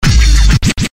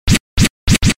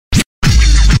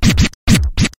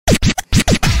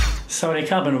Sawadee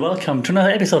Krab and welcome to another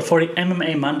episode for the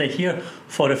MMA Monday here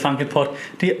for the Funky Pod,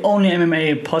 the only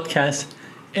MMA podcast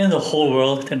in the whole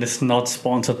world that is not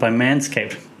sponsored by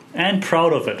Manscaped. And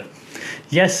proud of it.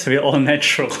 Yes, we're all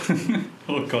natural.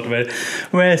 Oh God,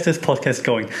 where is this podcast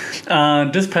going?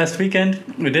 This past weekend,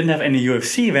 we didn't have any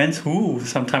UFC events.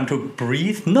 Some time to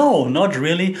breathe. No, not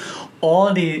really.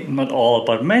 Not all,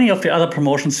 but many of the other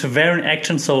promotions were in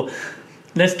action. So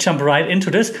let's jump right into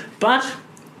this. But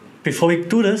before we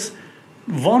do this,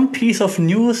 one piece of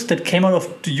news that came out of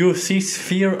the UFC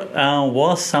sphere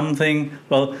was something,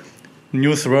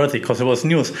 newsworthy, because it was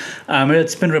news.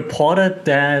 It's been reported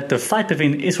that the fight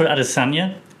between Israel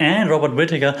Adesanya and Robert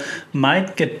Whittaker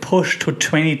might get pushed to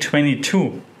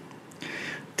 2022.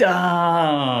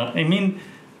 I'm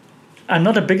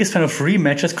not the biggest fan of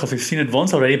rematches because we've seen it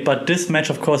once already, but this match,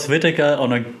 of course, Whittaker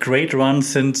on a great run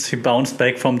since he bounced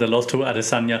back from the loss to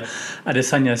Adesanya.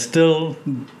 Adesanya is still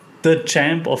the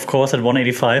champ, of course, at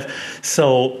 185.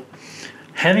 So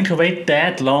having to wait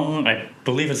that long, I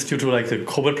believe it's due to the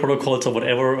COVID protocols or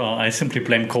whatever. I simply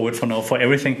blame COVID for now for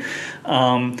everything.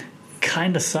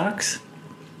 Kind of sucks.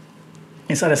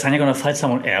 Is Adesanya going to fight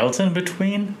someone else in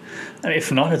between?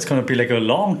 If not, it's going to be a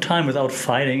long time without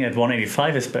fighting at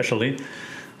 185 especially.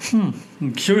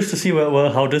 I'm curious to see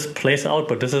how this plays out,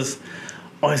 but this is...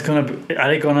 are they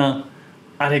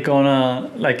gonna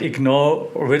ignore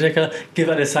Whittaker, give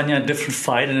Adesanya a different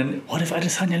fight, and then what if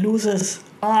Adesanya loses?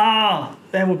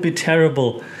 That would be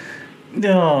terrible.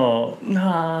 No,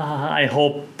 I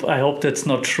hope that's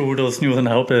not true, those news, and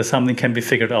I hope that something can be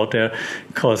figured out there,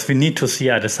 because we need to see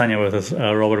Adesanya versus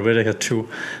Robert Whittaker too,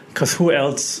 because who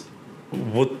else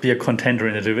would be a contender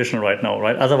in the division right now,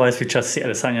 right? Otherwise we just see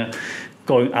Adesanya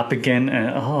going up again, and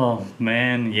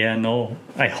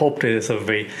I hope there is a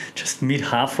way. Just meet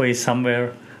halfway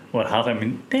somewhere.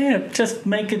 Just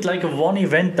make it like a one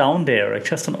event down there, like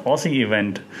just an Aussie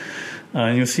event,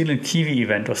 New Zealand Kiwi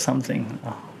event or something.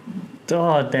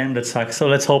 Oh damn, that sucks. So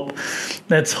let's hope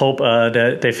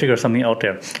that they figure something out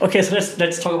there. Okay, so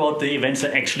let's talk about the events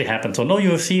that actually happened. So no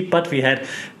UFC, but we had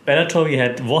Bellator, we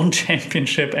had one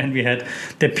championship, and we had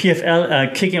the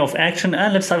PFL kicking off action.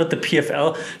 And let's start with the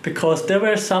PFL, because there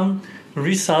were some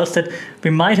results that we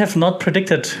might have not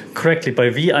predicted correctly. By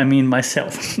we, I mean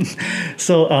myself.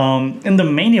 So in the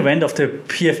main event of the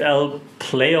PFL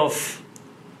playoff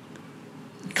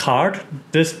card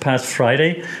this past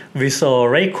Friday, we saw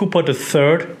Ray Cooper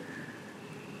III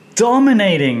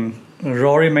dominating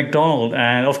Rory McDonald.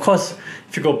 And of course,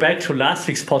 if you go back to last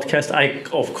week's podcast, I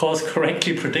of course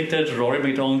correctly predicted Rory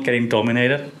McDonald getting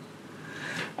dominated.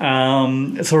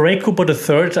 So Ray Cooper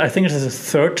III, I think it is his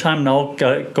third time now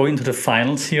going to the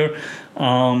finals here.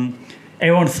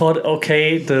 Everyone thought,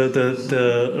 okay,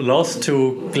 the loss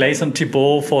to Gleison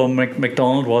Thibault for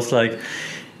McDonald was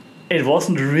it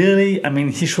wasn't really,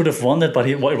 he should have won that, but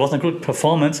it wasn't a good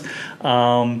performance.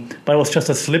 But it was just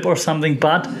a slip or something.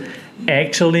 But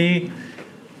actually,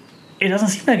 it doesn't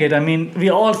seem like it. We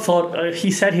all thought, he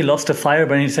said he lost the fire,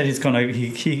 but he said he's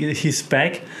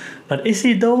back. But is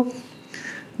he though?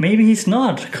 Maybe he's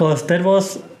not, because that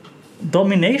was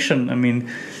domination.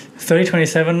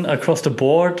 30-27 across the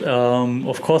board.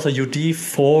 Of course, a UD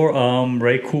for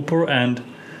Ray Cooper. And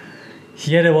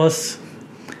here there was,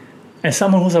 as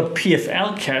someone who's a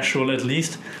PFL casual at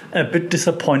least, a bit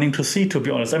disappointing to see, to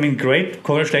be honest. Great.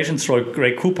 Congratulations,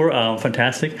 Ray Cooper.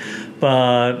 Fantastic.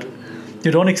 But you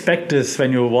don't expect this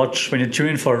when you tune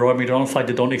in for a Roy McDonald fight.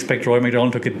 You don't expect Roy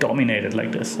McDonald to get dominated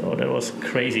like this. So that was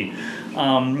crazy.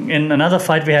 In another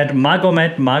fight, we had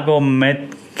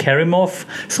Magomed Karimov.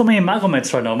 So many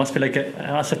Magomeds right now. Must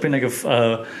have been a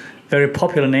very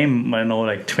popular name,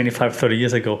 25, 30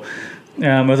 years ago.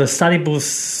 With a Sadibu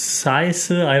Saise,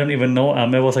 I don't even know.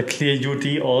 There was a clear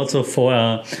UD also for,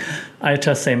 I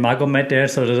just say Magomed there,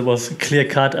 so that was clear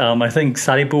cut. I think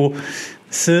Sadibu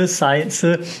Saise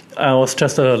was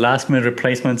just a last minute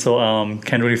replacement, so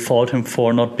can't really fault him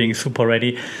for not being super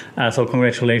ready. So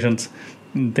congratulations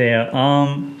there.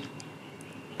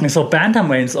 So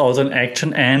bantamweight is also in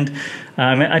action, and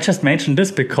I just mentioned this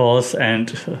because,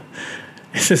 and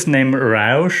is his name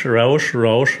Raush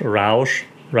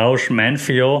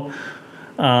Manfio.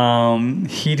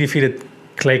 He defeated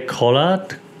Clay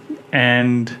Collard.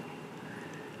 And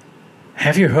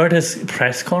have you heard his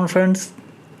press conference?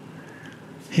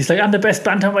 He's like, I'm the best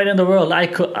bantamweight in the world.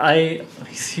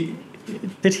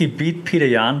 Did he beat Peter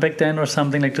Yan back then or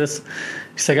something like this?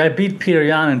 He's like, I beat Peter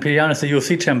Yan, and Peter Yan is the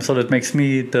UFC champ, so that makes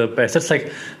me the best. That's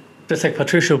like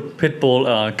Patricio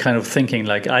Pitbull kind of thinking.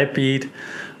 I beat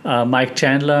Mike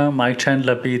Chandler. Mike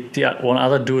Chandler beat the one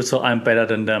other dude, so I'm better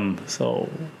than them. So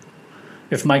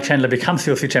if Mike Chandler becomes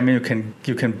UFC champion,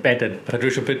 you can bet that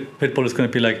Patricio Pitbull is going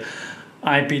to be like,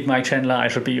 I beat Mike Chandler, I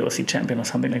should be UFC champion or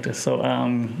something like this. So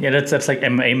that's like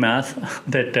MMA math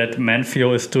that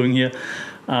Manfio is doing here.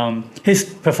 His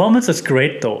performance is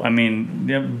great though. I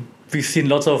mean, we've seen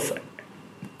lots of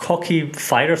cocky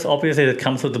fighters, obviously, that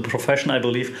comes with the profession, I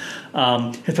believe.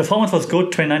 His performance was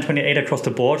good, 29-28 across the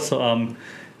board. So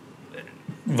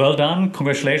well done,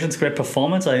 congratulations, great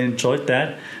performance. I enjoyed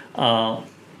that.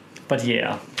 But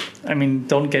yeah, I mean,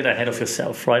 don't get ahead of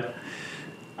yourself, right?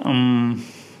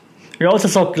 We also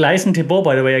saw Gleison Thibault,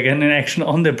 by the way, again in action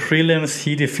on the prelims.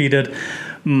 He defeated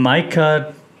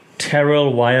Micah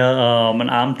Terrell via an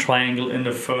arm triangle in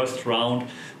the first round.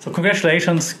 So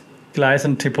congratulations,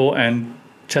 Gleison Thibault, and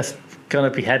just gonna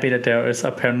be happy that there is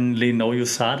apparently no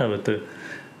USADA with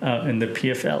in the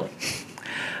PFL.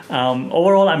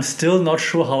 Overall, I'm still not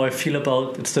sure how I feel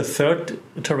about. It's the third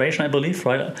iteration, I believe,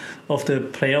 right, of the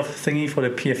playoff thingy for the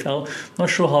PFL. Not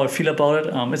sure how I feel about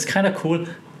it. It's kind of cool.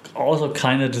 Also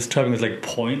kind of disturbing with like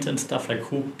points and stuff, like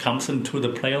who comes into the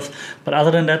playoffs. But other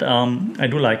than that, I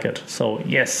do like it. So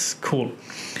yes, cool.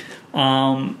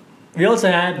 We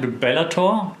also had the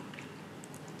Bellator,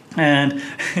 and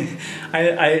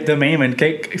the main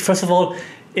event. First of all,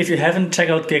 if you haven't checked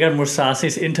out Gegard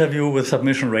Mousasi's interview with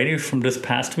Submission Radio from this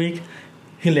past week,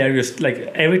 hilarious.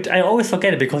 Like I always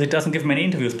forget it because he doesn't give many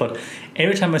interviews, but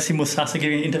every time I see Mousasi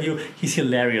giving an interview, he's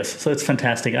hilarious. So it's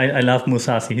fantastic. I love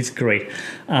Mousasi. He's great.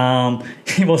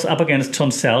 He was up against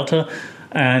John Salter,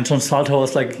 and John Salter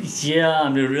was like, "Yeah,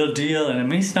 I'm the real deal," and I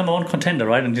mean he's number one contender,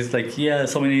 right? And he's like, "Yeah,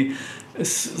 so many, I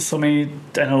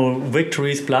don't know,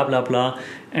 victories, blah blah blah."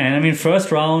 And I mean,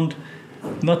 first round,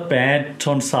 not bad.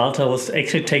 John Salter was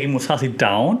actually taking Mousasi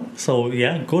down. So,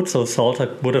 yeah, good. So,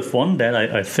 Salter would have won that,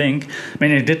 I think. I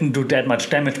mean, he didn't do that much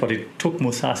damage, but he took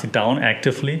Mousasi down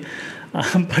actively.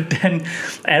 But then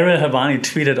Ariel Helwani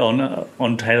tweeted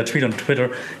had a tweet on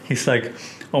Twitter. He's like,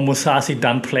 "Oh, Mousasi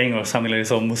done playing," or something like that.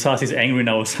 So Mousasi's angry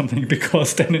now or something,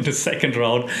 because then in the second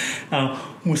round,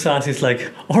 Mousasi's like,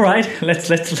 "All right, let's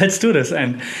do this."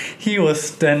 And he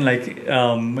was then like,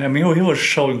 he was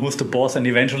showing who's the boss, and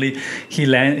eventually he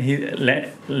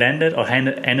landed or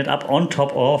ended up on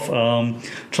top of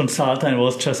John Salter and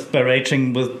was just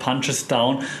barraging with punches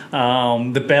down.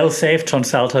 The bell saved John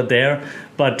Salter there.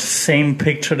 But same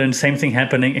picture, then same thing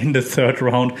happening in the third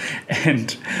round,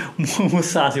 and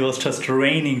Mousasi was just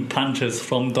raining punches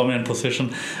from dominant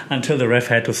position until the ref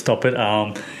had to stop it.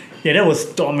 That was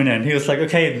dominant. He was like,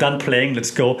 "Okay, done playing, let's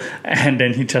go," and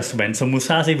then he just went. So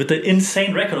Mousasi with the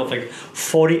insane record of like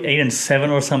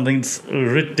 48-7 or something, it's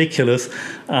ridiculous.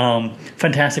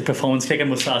 Fantastic performance. Gegard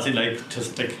Mousasi, like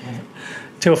just like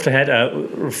tip of the head,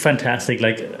 fantastic.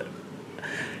 Like.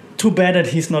 Too bad that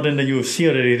he's not in the UFC,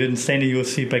 or that he didn't stay in the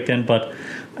UFC back then. But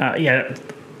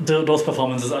those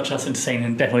performances are just insane,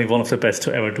 and definitely one of the best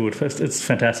to ever do it. It's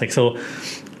fantastic. So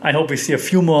I hope we see a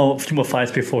few more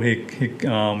fights before he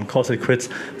calls it quits.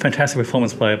 Fantastic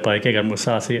performance by Gegard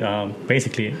Mousasi.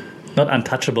 Basically not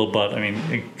untouchable, but I mean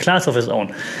a class of his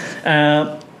own.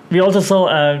 We also saw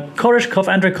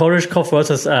Andrei Koreshkov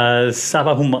versus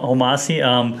Sabah Homasi.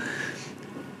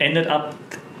 Ended up.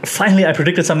 Finally, I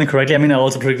predicted something correctly. I mean, I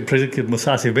also predicted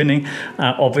Mousasi winning,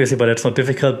 obviously, but it's not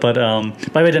difficult. But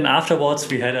by the way, then afterwards,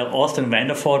 we had Austin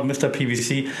Vanderford, Mr.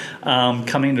 PVC,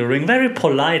 coming in the ring. Very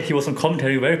polite. He was on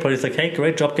commentary, very polite. He's like, "Hey,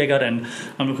 great job, Gegard, and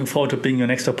I'm looking forward to being your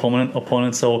next opponent."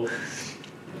 So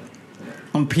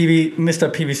Mr.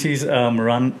 PVC's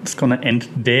run is going to end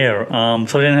there.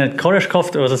 So then had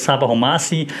Koreshkov, there was a Sabah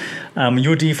Homasi.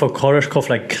 UD for Koreshkov,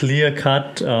 like clear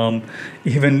cut,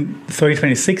 even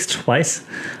 30-26 twice.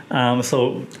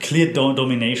 So clear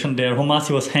domination there.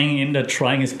 Homasi was hanging in there,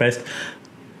 trying his best,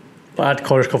 but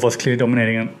Koreshkov was clearly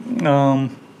dominating.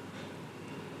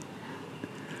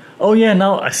 Oh yeah,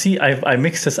 now I see I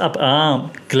mixed this up.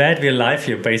 Glad we're live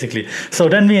here, basically. So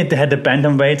then we had the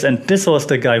bantamweights, and this was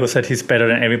the guy who said he's better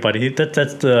than everybody.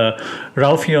 That's the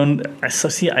Raufion.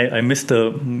 I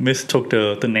mistook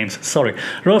the names. Sorry,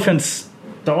 Raufion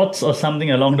Stotts or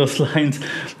something along those lines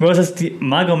versus the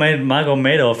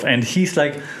Magomedov, and he's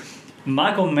like,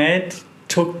 Magomed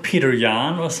took Peter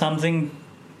Yan or something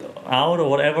out or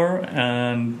whatever,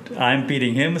 and I'm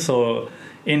beating him. So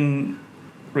in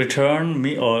return,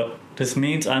 this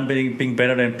means I'm being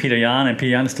better than Peter Yan, and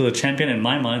Peter Yan is still a champion in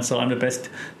my mind, so I'm the best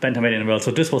bantamweight in the world.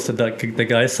 So this was the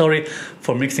guy. Sorry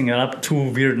for mixing it up,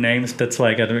 two weird names, that's why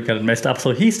I got it messed up.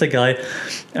 So he's the guy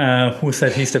who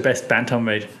said he's the best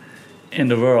bantamweight in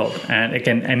the world. And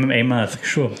again, MMA math,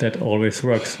 sure, that always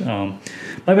works. By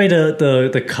the way,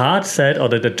 the card said, or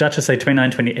the judges say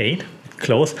 29-28.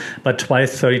 close, but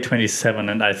twice 30-27,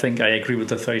 and I think I agree with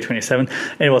the 30-27.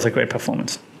 It was a great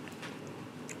performance.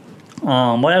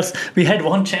 What else? We had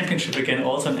one championship again,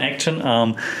 also in action.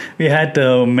 We had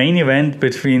the main event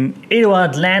between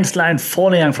Eduard Landslide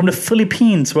Forliang from the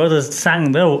Philippines versus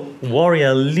Zhang the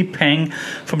Warrior Li Peng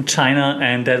from China,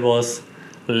 and that was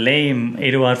lame.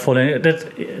 Eduard Forliang,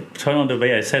 that turned out the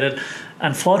way I said it.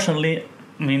 Unfortunately,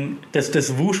 I mean, there's this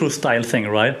wushu style thing,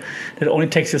 right? That only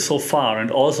takes you so far,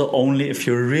 and also only if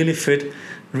you're really fit,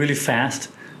 really fast,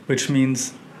 which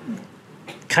means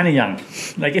kind of young.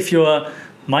 Like if you're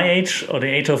my age or the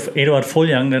age of Eduard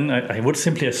Forliang, then I would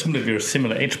simply assume that we're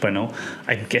similar age by now,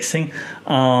 I'm guessing.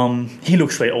 He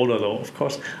looks way older though, of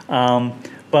course.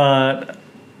 But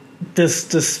this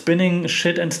spinning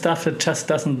shit and stuff, it just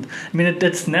doesn't... I mean,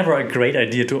 it's never a great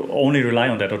idea to only rely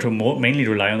on that or to mainly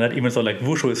rely on that, even though like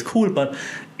wushu is cool, but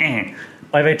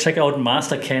By the way, check out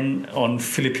Master Ken on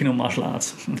Filipino martial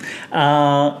arts.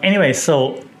 Anyway,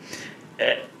 so...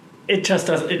 It just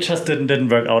didn't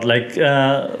work out. Like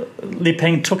Li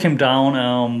Peng took him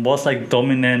down, was like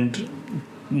dominant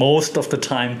most of the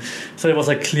time. So it was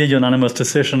a clear unanimous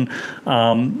decision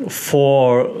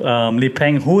for Li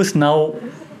Peng, who is now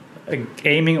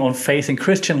aiming on facing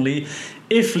Christian Lee.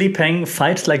 If Li Peng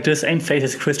fights like this and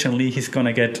faces Christian Lee, he's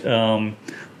gonna get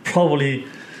probably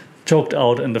choked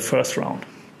out in the first round,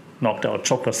 knocked out,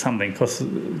 choked or something. Because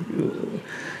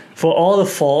for all the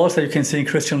faults that you can see in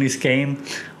Christian Lee's game,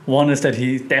 one is that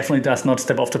he definitely does not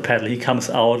step off the pedal. He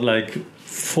comes out like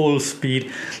full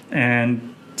speed,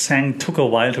 and Zhang took a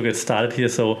while to get started here,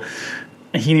 so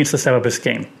he needs to step up his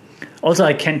game. Also,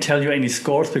 I can't tell you any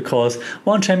scores because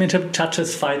one championship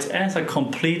judges fights as a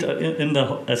complete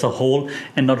as a whole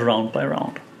and not round by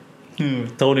round.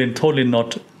 Totally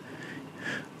not.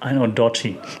 I know,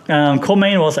 dodgy.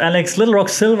 Co-main was Alex Little Rock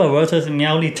Silva versus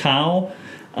Miao Li Tao.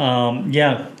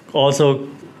 Also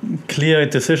clear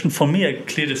decision for me, a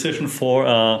clear decision for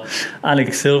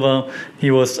Alex Silva.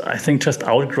 He was, I think, just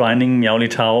outgrinding Miao Li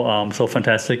Tao. So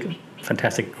fantastic,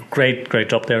 great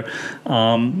job there.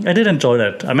 I did enjoy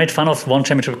that. I made fun of one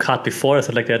championship card before. I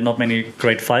said like there had not many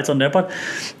great fights on there, but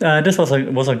this was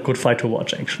a good fight to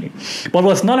watch actually. What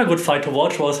was not a good fight to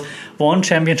watch was one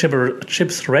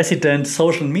championship's resident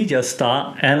social media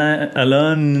star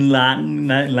Alain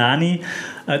Lani.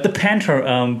 The Panther,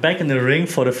 back in the ring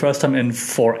for the first time in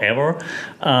forever.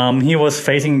 He was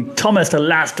facing Thomas the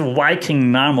Last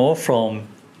Viking Narmo from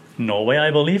Norway,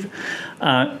 I believe.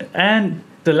 And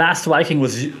the Last Viking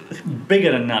was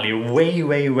bigger than Nali,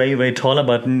 way taller,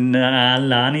 but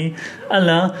Alain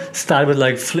started with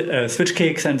like switch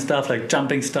kicks and stuff, like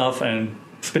jumping stuff and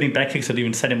spinning back kicks that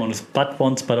even set him on his butt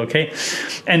once, but okay.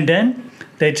 And then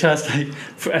they just,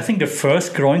 I think the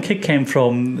first groin kick came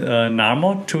from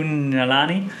Narmo to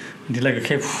Nalani. And he's like,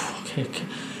 okay,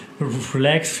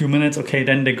 relax, few minutes, okay,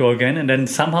 then they go again. And then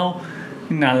somehow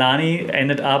Nalani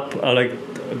ended up,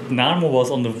 Narmo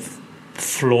was on the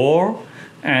floor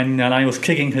and Nalani was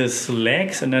kicking his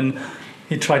legs, and then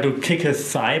he tried to kick his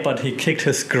thigh, but he kicked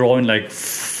his groin like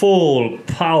full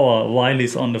power while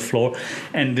he's on the floor.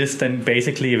 And this then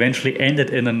basically eventually ended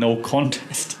in a no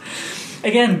contest.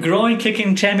 Again, groin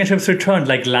kicking championships returned.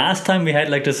 Like last time we had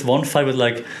like this one fight with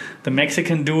like the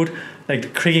Mexican dude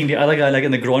like kicking the other guy like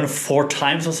in the groin 4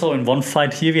 times or so in one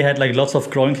fight. Here we had like lots of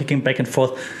groin kicking back and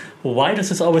forth. Why does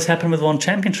this always happen with one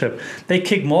championship? They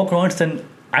kick more groins than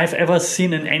I've ever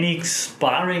seen in any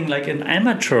sparring, like in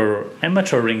amateur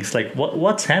rings. Like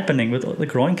what's happening with the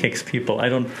groin kicks, people? I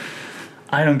don't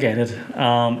get it.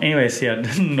 Anyways, yeah,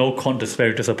 no contest,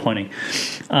 very disappointing.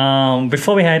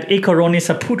 Before we had Eko Roni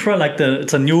Saputra,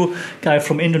 it's a new guy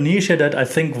from Indonesia that I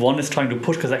think one is trying to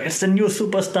push because like it's the new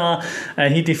superstar.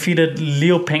 He defeated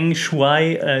Liu Peng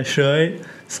Shui,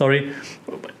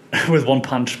 with one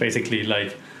punch basically.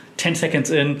 Like 10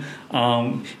 seconds in,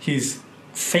 he's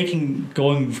faking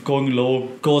going low,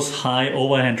 goes high,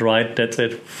 overhand right. That's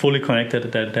it, fully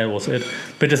connected. That was it.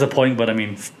 Bit disappointing, but I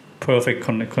mean.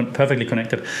 Perfectly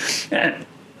connected. And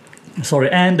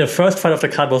the first fight of the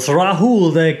card was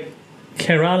Rahul, the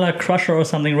Kerala Crusher or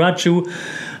something, Raju,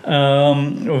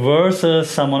 versus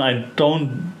someone I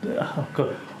don't...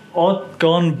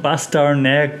 Odgon Bastar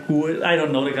Negu. I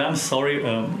don't know the guy, I'm sorry.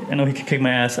 I know he can kick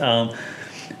my ass.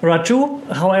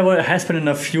 Raju, however, has been in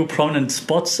a few prominent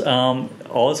spots,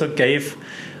 also gave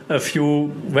a few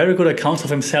very good accounts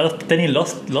of himself. Then he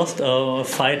lost a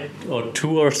fight or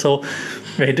two or so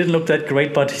where he didn't look that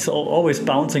great, but he's always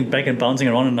bouncing back and bouncing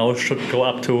around, and now should go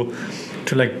up to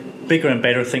like bigger and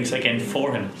better things again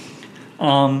for him.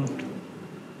 So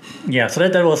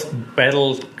that was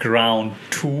Battleground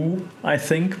 2, I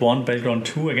think. One Battleground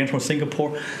 2 again from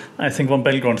Singapore. I think one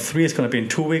Battleground 3 is going to be in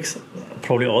 2 weeks.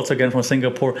 probably also again from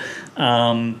Singapore.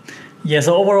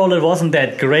 So overall it wasn't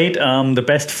that great. The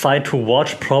best fight to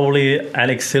watch, probably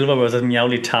Alex Silva versus Miao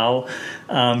Li Tao.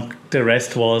 The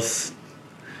rest was,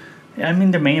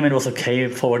 the main event was okay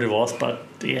for what it was, but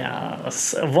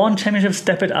one championship,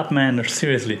 step it up, man.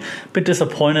 Seriously, bit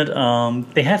disappointed.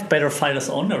 They have better fighters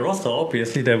on the roster.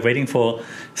 Obviously, they're waiting for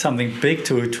something big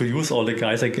to use all the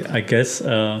guys, I guess.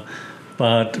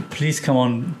 But please, come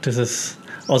on. This is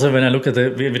also when I look at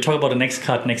we talk about the next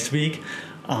card next week,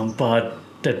 but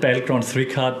that Battleground 3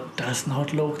 card does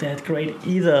not look that great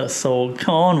either. So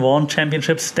come on, one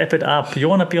championship, step it up. You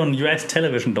want to be on US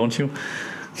television, don't you?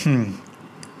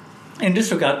 In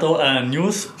this regard, though,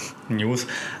 news.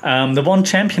 The one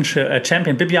champion,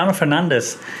 Bibiano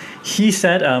Fernandez, he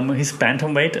said his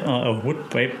bantamweight,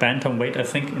 bantamweight, I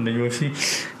think, in the UFC.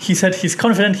 He said he's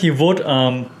confident he would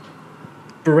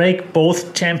break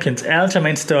both champions,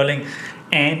 Aljamain Sterling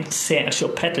and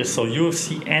Sergio Pettis, so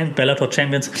UFC and Bellator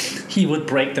champions. He would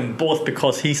break them both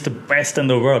because he's the best in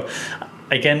the world.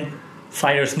 Again,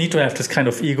 fighters need to have this kind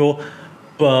of ego,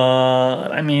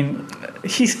 but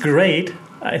he's great.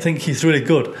 I think he's really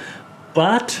good,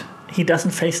 but he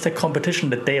doesn't face the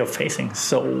competition that they are facing.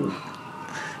 So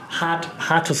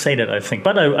hard to say that, I think.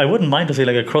 But I wouldn't mind to see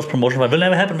like a cross promotion fight. Will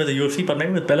never happen with the UFC, but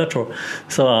maybe with Bellator.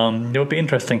 So it would be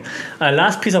interesting.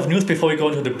 Last piece of news before we go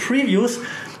into the previews.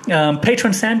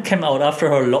 Patron Sand came out after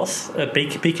her loss at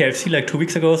BKFC like 2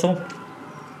 weeks ago or so,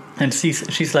 and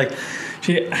she's like,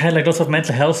 she had like lots of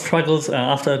mental health struggles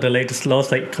after the latest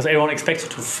loss, like because everyone expects her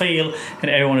to fail and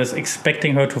everyone is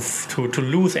expecting her to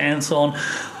lose and so on.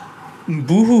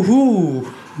 Boo hoo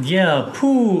hoo, yeah,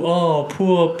 poo, oh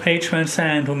poor Patron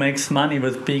Sand who makes money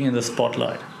with being in the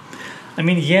spotlight.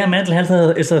 Mental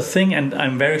health is a thing, and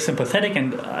I'm very sympathetic,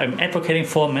 and I'm advocating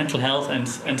for mental health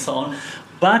and so on.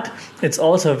 But it's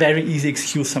also a very easy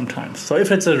excuse sometimes. So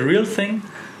if it's a real thing,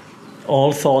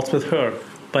 all thoughts with her.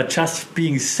 But just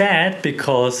being sad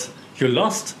because you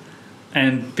lost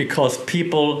and because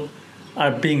people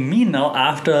are being mean now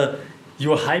after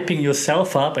you're hyping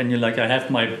yourself up and you're like, I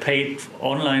have my paid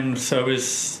online service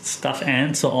stuff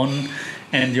and so on,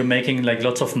 and you're making like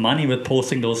lots of money with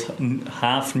posting those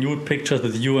half nude pictures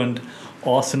with you and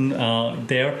Austin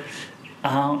there.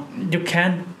 You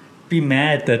can't be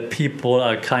mad that people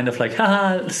are kind of like,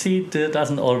 haha, see, it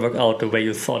doesn't all work out the way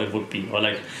you thought it would be. Or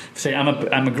like, say, I'm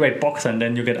a great boxer, and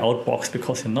then you get outboxed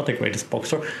because you're not the greatest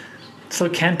boxer. So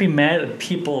you can't be mad at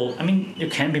people. You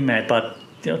can be mad, but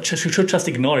you should just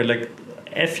ignore it. Like,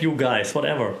 F you guys,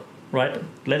 whatever, right?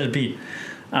 Let it be.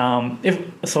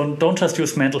 So don't just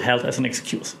use mental health as an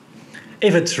excuse.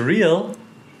 If it's real,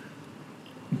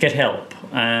 get help.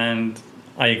 And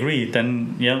I agree,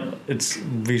 then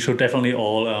we should definitely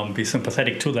all be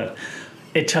sympathetic to that.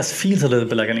 It just feels a little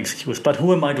bit like an excuse, but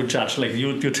who am I to judge? Like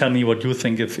you tell me what you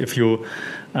think if you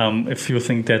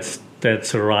think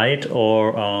that's right,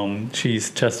 or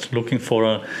she's just looking for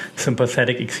a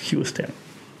sympathetic excuse there.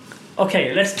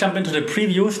 Okay, let's jump into the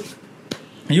previews.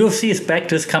 UFC is back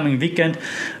this coming weekend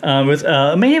with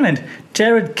a main event: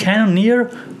 Jared Cannonier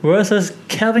versus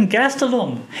Kelvin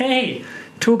Gastelum. Hey.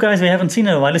 Two guys we haven't seen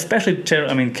in a while, especially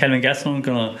Kelvin Gastelum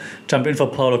gonna jump in for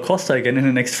Paulo Costa again in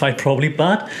the next fight probably,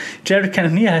 but Jared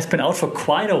Cannonier has been out for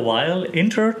quite a while,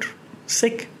 injured,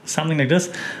 sick, something like this.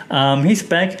 He's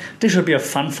back. This should be a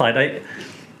fun fight.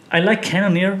 I like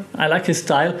Cannonier, I like his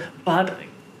style, but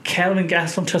Kelvin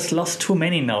Gastelum just lost too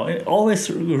many now.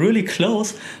 Always really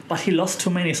close, but he lost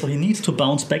too many, so he needs to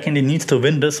bounce back and he needs to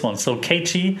win this one. So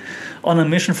KG, on a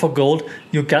mission for gold,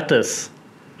 you got this.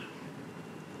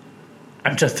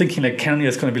 I'm just thinking like Cannonier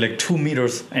is going to be like 2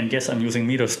 meters, and yes, I'm using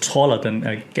meters, taller than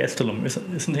Gastelum,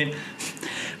 isn't he?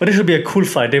 But it should be a cool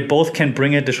fight. They both can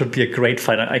bring it. This should be a great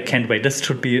fight. I can't wait. This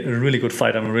should be a really good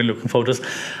fight. I'm really looking forward to this.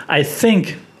 I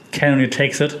think Cannonier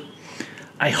takes it.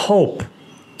 I hope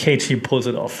KG pulls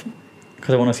it off,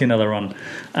 because I want to see another run.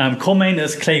 Co-main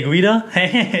is Clay Guida.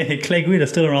 Hey, Clay Guida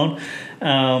still around.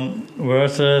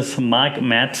 Versus Mark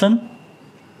Madsen.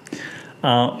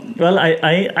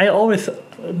 I always...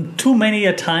 Too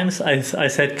many times I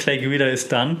said Clay Guida is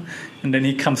done, and then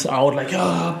he comes out like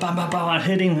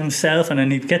hitting himself, and then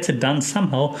he gets it done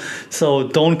somehow. So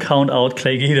don't count out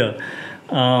Clay Guida.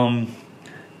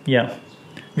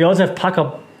 We also have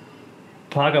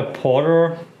Parker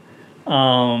Porter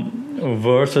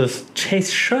versus Chase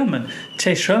Sherman.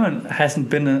 Chase Sherman hasn't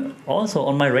been also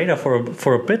on my radar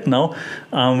for a bit now.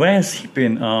 Where has he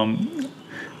been?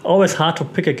 Always hard to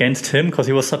pick against him because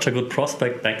he was such a good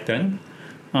prospect back then.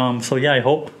 I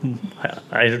hope,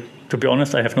 to be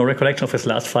honest, I have no recollection of his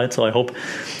last fight, so I hope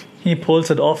he pulls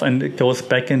it off and it goes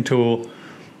back into,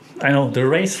 the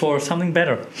race for something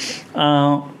better.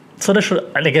 So that should,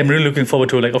 like, I'm really looking forward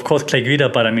to, like, of course, Clay Guida,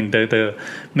 but I mean, the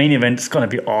main event is going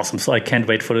to be awesome. So I can't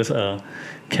wait for this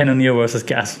Cannonier versus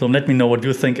Gastelum. Let me know what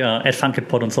you think at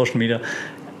FunkedPod on social media.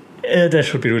 That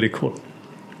should be really cool.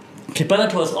 Okay,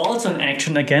 Bellator is also in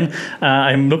action again.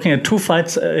 I'm looking at 2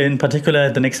 fights in particular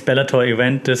at the next Bellator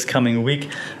event this coming week.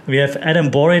 We have Adam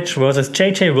Boric versus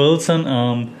JJ Wilson.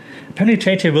 Apparently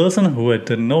JJ Wilson, who I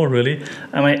didn't know really.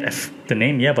 I mean, the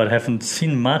name, yeah, but I haven't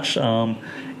seen much.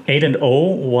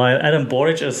 8-0, while Adam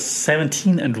Boric is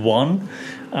 17-1.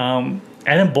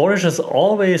 Adam Boric has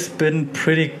always been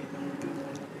pretty,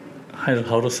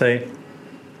 how to say,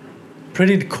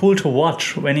 pretty cool to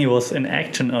watch when he was in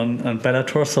action on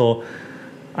Bellator. So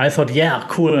I thought, yeah,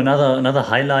 cool, another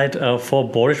highlight for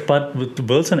Boric. But with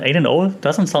Wilson 8-0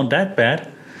 doesn't sound that bad.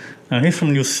 He's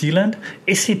from New Zealand.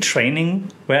 Is he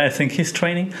training where I think he's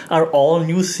training? Are all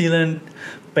New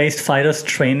Zealand-based fighters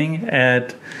training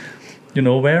at, you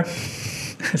know where?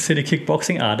 City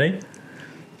Kickboxing, are they?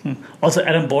 Also,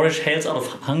 Adam Boric hails out of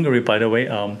Hungary, by the way.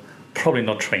 Probably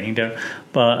not training there,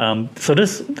 but so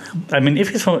this, I mean, if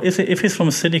he's from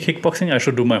City Kickboxing, I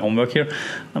should do my homework here.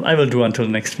 I will do until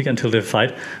next week, until they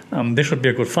fight. This should be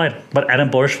a good fight. But Adam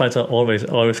Boric fights are always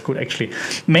good, actually.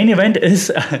 Main event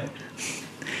is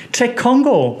Czech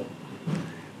Congo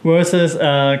versus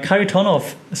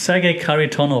Sergey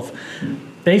Kharitonov.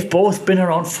 They've both been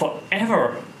around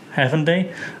forever, haven't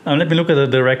they? Let me look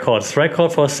at the records.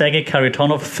 Record for Sergey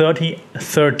Kharitonov,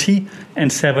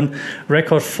 30-7.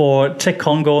 Record for Czech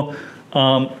Congo,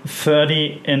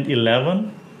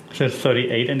 30-11. So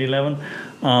 38-11.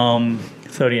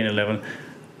 30-11.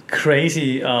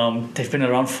 Crazy. They've been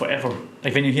around forever.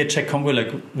 Like when you hear Czech Congo,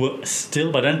 like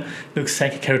still, but then look,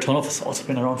 Sergey Kharitonov has also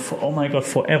been around for, oh my god,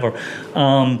 forever.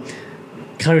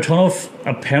 Kharitonov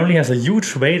apparently has a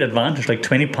huge weight advantage, like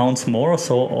 20 pounds more or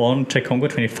so on Czech Congo,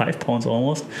 25 pounds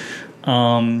almost.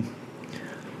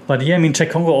 But yeah, I mean, Czech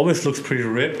Congo always looks pretty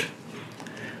ripped.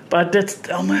 But that's,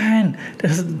 oh man,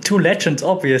 there's 2 legends,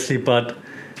 obviously, but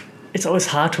it's always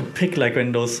hard to pick, like,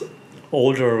 when those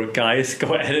older guys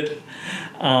go at it.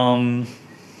 I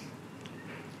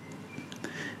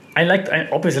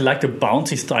obviously like the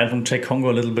bouncy style from Czech Congo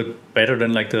a little bit better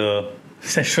than, like, the,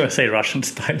 should I say, Russian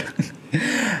style.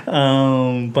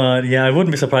 But yeah, I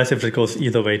wouldn't be surprised if it goes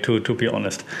either way, to be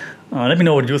honest. Let me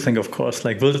know what you think, of course.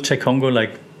 Like, will the Czech Congo,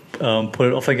 like, pull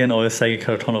it off again, or is Sergey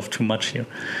Kharitonov too much here?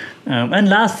 And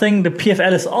last thing, the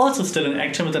PFL is also still in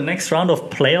action with the next round of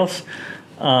playoffs.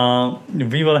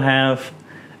 We will have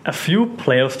a few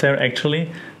playoffs there, actually,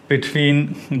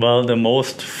 between, well, the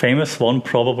most famous one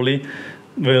probably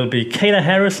will be Kayla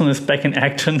Harrison is back in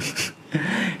action.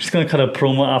 She's going to cut a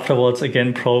promo afterwards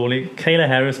again, probably. Kayla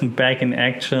Harrison back in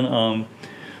action.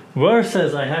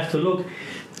 Versus, I have to look,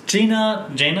 Gina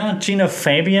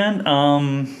Fabian.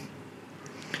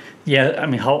 Yeah, I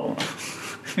mean, how...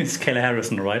 it's Kayla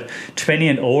Harrison, right?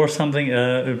 20-0 or something,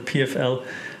 PFL.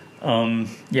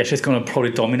 Yeah, she's going to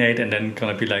probably dominate and then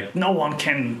going to be like, no one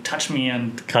can touch me,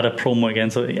 and cut a promo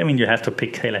again. So, I mean, you have to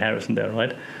pick Kayla Harrison there,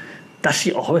 right? Does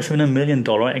she always win $1 million,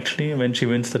 actually, when she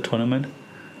wins the tournament?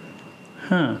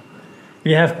 Huh.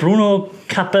 We have Bruno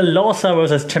Capellosa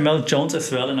versus Jamel Jones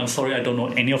as well, and I'm sorry I don't know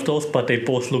any of those, but they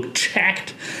both look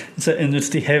jacked. It's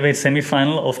the heavyweight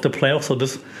semifinal of the playoffs, so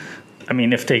this, I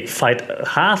mean, if they fight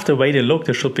half the way they look,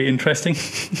 this should be interesting.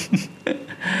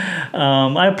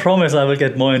 I promise I will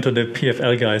get more into the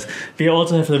PFL guys. We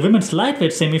also have the women's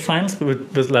lightweight semifinals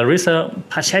with Larissa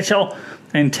Pacheco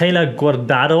and Taylor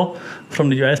Guardado from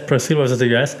the US, Brazil versus the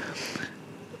US.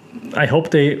 I hope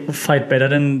they fight better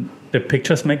than the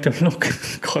pictures make them look.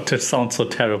 God, that sounds so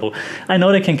terrible. I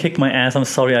know they can kick my ass. I'm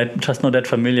sorry, I'm just not that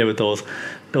familiar with those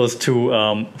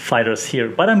 2 fighters here.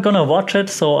 But I'm gonna watch it.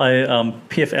 So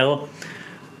PFL,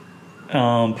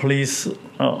 please,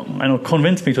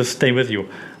 convince me to stay with you.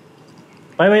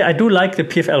 By the way, I do like the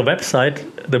PFL website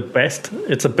the best.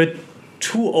 It's a bit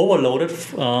too overloaded,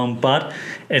 but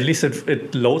at least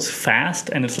it loads fast,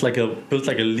 and it's built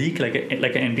like a league, like an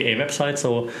NBA website,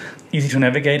 so easy to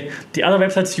navigate. The other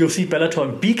websites, UFC, Bellator,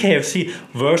 and BKFC,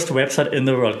 worst website in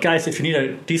the world. Guys, if you need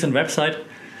a decent website,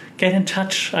 get in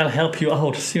touch. I'll help you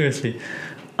out, seriously.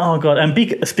 Oh god, and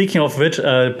speaking of which,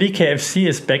 BKFC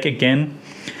is back again,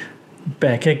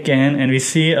 and we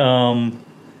see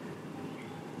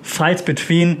fights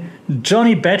between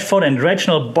Johnny Bedford and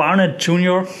Reginald Barnett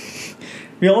Jr.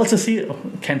 We also see,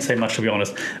 can't say much to be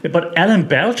honest, but Alan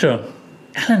Belcher,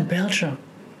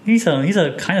 he's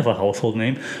a kind of a household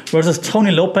name, versus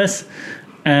Tony Lopez,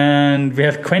 and we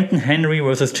have Quentin Henry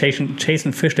versus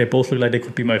Jason Fish. They both look like they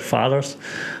could be my fathers.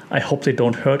 I hope they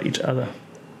don't hurt each other.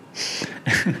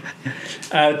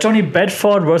 Johnny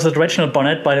Bedford versus Reginald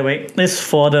Barnett, by the way, is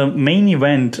for the main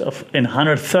event in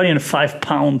 135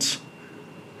 pounds.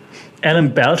 Alan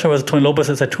Belcher versus Tony Lopez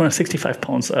is at 265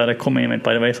 pounds, the co-main event,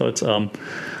 by the way, so it's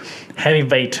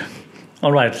heavyweight.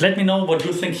 All right, let me know what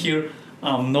you think here.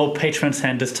 No Patreon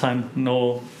hand this time,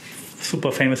 no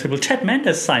super famous people. Chad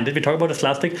Mendes signed. Did we talk about this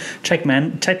last week? Chad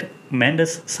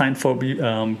Mendes signed for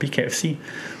BKFC.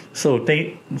 So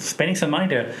they spending some money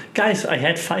there. Guys, I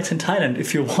had fights in Thailand.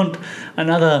 If you want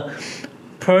another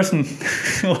person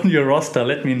on your roster,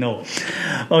 let me know.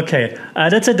 Okay,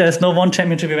 that's it. There's no one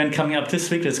championship event coming up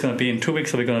this week. It's going to be in 2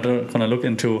 weeks, so we're going to look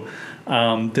into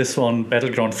this one,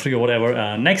 Battleground 3 or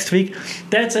whatever, next week.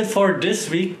 That's it for this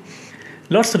week.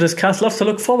 Lots to discuss, lots to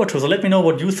look forward to. So let me know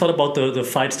what you thought about the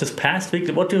fights this past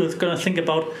week. What you're going to think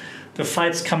about the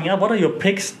fights coming up. What are your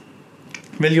picks?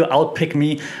 Will you outpick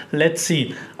me? Let's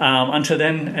see. Until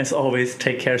then, as always,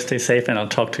 take care, stay safe, and I'll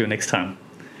talk to you next time.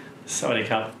 Sawadee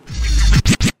Krap.